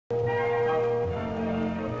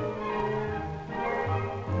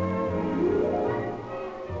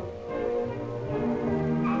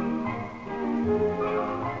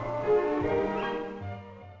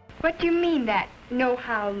What do you mean, that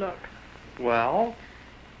know-how look? Well,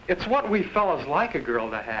 it's what we fellas like a girl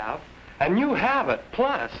to have, and you have it,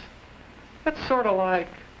 plus. It's sort of like...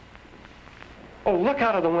 Oh, look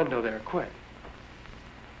out of the window there, quick.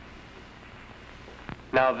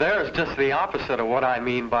 Now, there's just the opposite of what I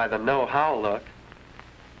mean by the know-how look.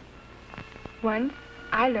 Once,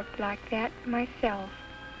 I looked like that myself.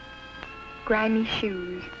 Grimy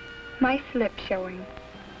shoes, my slip showing,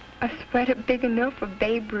 a sweater big enough for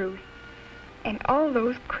Babe Ruth, and all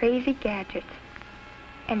those crazy gadgets.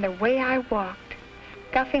 And the way I walked,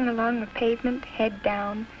 scuffing along the pavement, head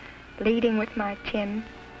down, leading with my chin.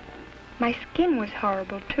 My skin was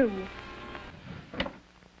horrible, too.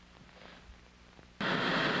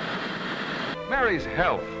 Mary's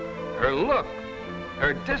health, her look,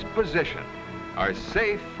 her disposition are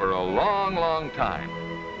safe for a long, long time,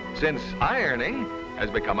 since ironing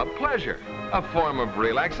has become a pleasure, a form of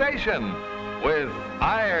relaxation with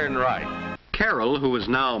Iron Right. Carol, who is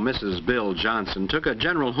now Mrs. Bill Johnson, took a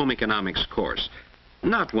general home economics course.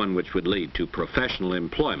 Not one which would lead to professional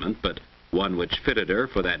employment, but one which fitted her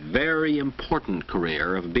for that very important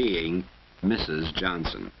career of being Mrs.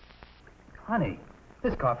 Johnson. Honey,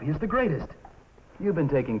 this coffee is the greatest. You've been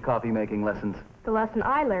taking coffee-making lessons. The lesson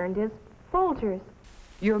I learned is Folgers.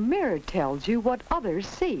 Your mirror tells you what others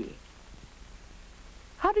see.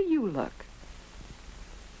 How do you look?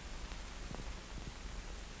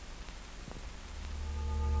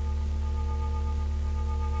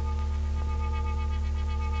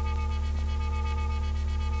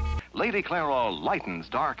 Lady Clairol lightens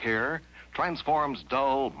dark hair, transforms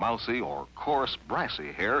dull, mousy, or coarse,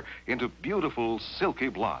 brassy hair into beautiful, silky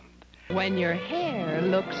blonde. When your hair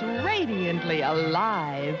looks radiantly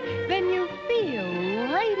alive, then you feel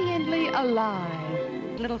radiantly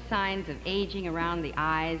alive. Little signs of aging around the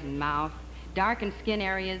eyes and mouth, darkened skin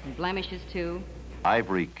areas and blemishes, too.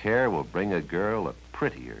 Ivory Care will bring a girl a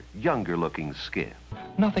prettier, younger-looking skin.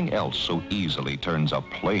 Nothing else so easily turns a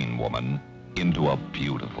plain woman into a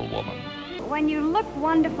beautiful woman. When you look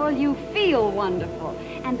wonderful, you feel wonderful.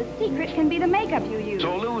 And the secret can be the makeup you use.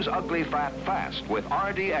 So lose ugly fat fast with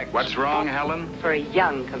RDX. What's wrong, Helen? For a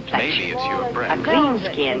young complexion. Maybe it's your breath. A clean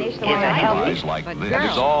skin is a healthy... Eyes like this.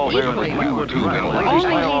 It's all there that you do in Lady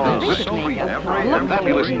Clairol.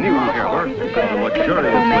 Fabulous new hair.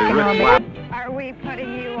 Are we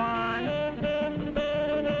putting you on?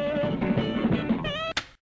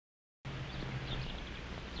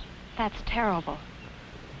 That's terrible.